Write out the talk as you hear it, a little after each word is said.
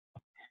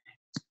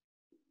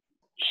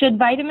Should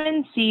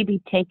vitamin C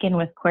be taken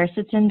with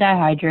quercetin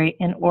dihydrate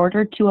in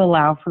order to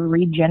allow for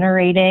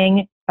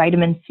regenerating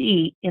vitamin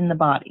C in the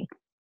body?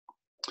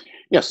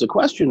 Yes, the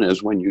question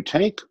is, when you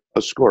take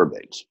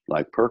ascorbates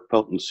like Perk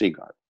Potent Sea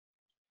Guard,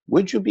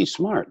 would you be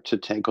smart to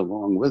take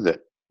along with it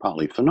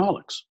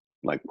polyphenolics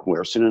like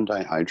quercetin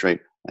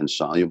dihydrate and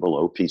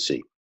soluble OPC,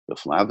 the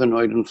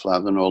flavonoid and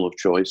flavanol of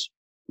choice,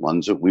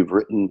 ones that we've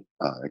written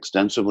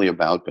extensively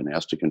about, been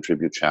asked to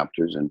contribute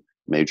chapters in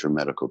major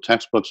medical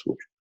textbooks, which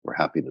we're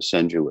happy to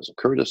send you as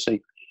a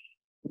courtesy,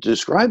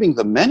 describing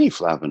the many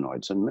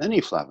flavonoids and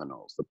many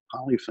flavanols, the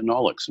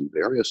polyphenolics and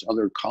various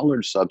other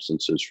colored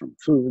substances from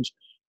foods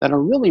that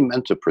are really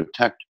meant to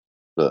protect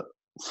the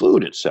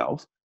food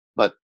itself,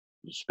 but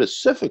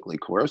specifically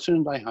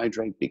quercetin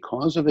dihydrate,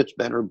 because of its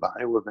better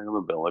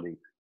bioavailability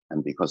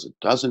and because it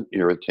doesn't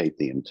irritate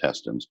the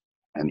intestines.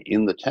 And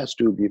in the test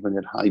tube, even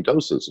at high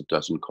doses, it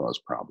doesn't cause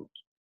problems.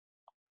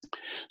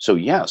 So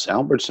yes,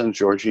 Albert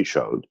Szent-Györgyi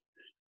showed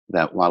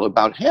that while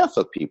about half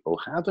of people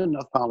have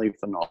enough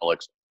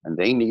polyphenolics and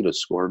they need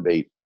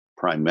ascorbate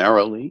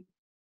primarily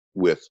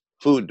with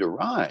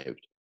food-derived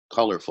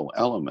colorful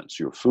elements,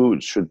 your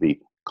foods should be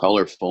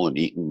colorful and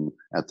eaten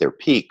at their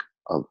peak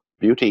of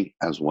beauty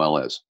as well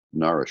as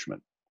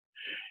nourishment.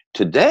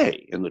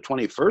 Today, in the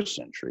 21st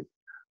century,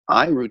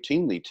 I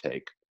routinely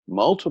take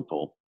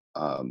multiple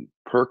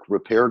Perk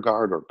Repair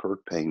Guard or Perk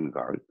Pain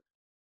Guard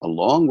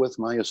along with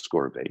my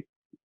ascorbate.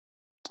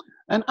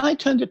 And I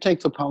tend to take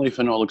the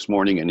polyphenolics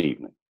morning and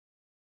evening.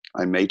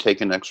 I may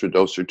take an extra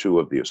dose or two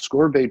of the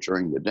ascorbate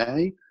during the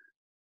day.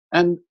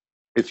 And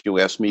if you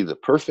ask me the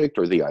perfect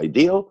or the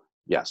ideal,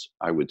 yes,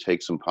 I would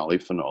take some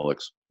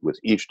polyphenolics with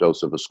each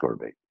dose of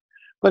ascorbate.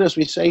 But as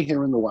we say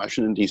here in the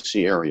Washington,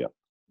 D.C. area,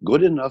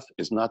 good enough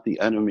is not the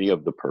enemy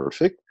of the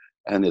perfect.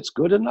 And it's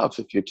good enough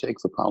if you take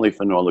the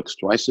polyphenolics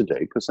twice a day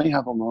because they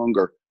have a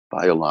longer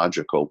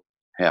biological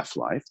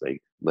half-life. They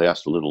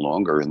last a little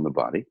longer in the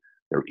body.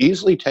 They're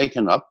easily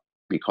taken up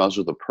because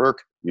of the Perk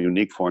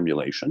unique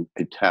formulation,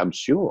 a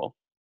tabsule.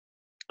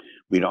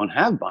 We don't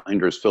have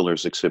binders,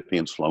 fillers,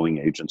 excipients, flowing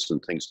agents, and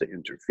things to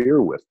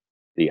interfere with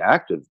the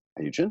active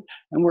agent.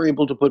 And we're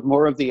able to put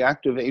more of the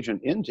active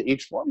agent into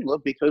each formula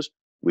because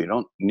we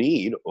don't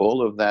need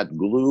all of that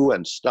glue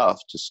and stuff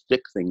to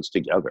stick things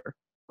together.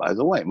 By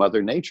the way,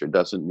 Mother Nature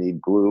doesn't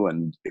need glue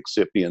and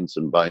excipients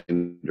and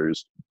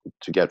binders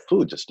to get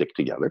food to stick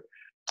together.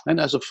 And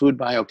as a food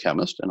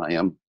biochemist, and I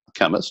am a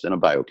chemist and a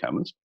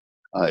biochemist,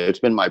 it's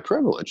been my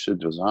privilege to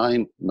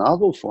design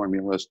novel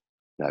formulas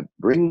that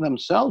bring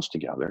themselves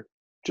together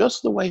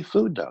just the way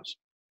food does.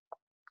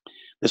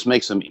 This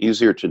makes them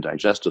easier to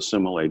digest,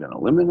 assimilate, and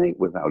eliminate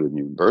without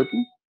immune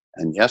burden.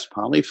 And yes,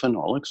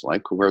 polyphenolics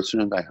like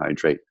quercetin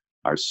dihydrate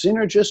are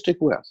synergistic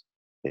with.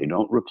 They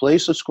don't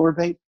replace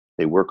ascorbate.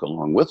 They work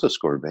along with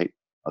ascorbate,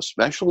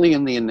 especially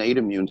in the innate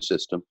immune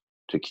system,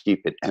 to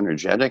keep it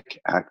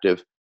energetic,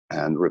 active,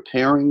 and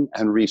repairing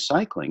and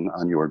recycling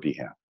on your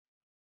behalf.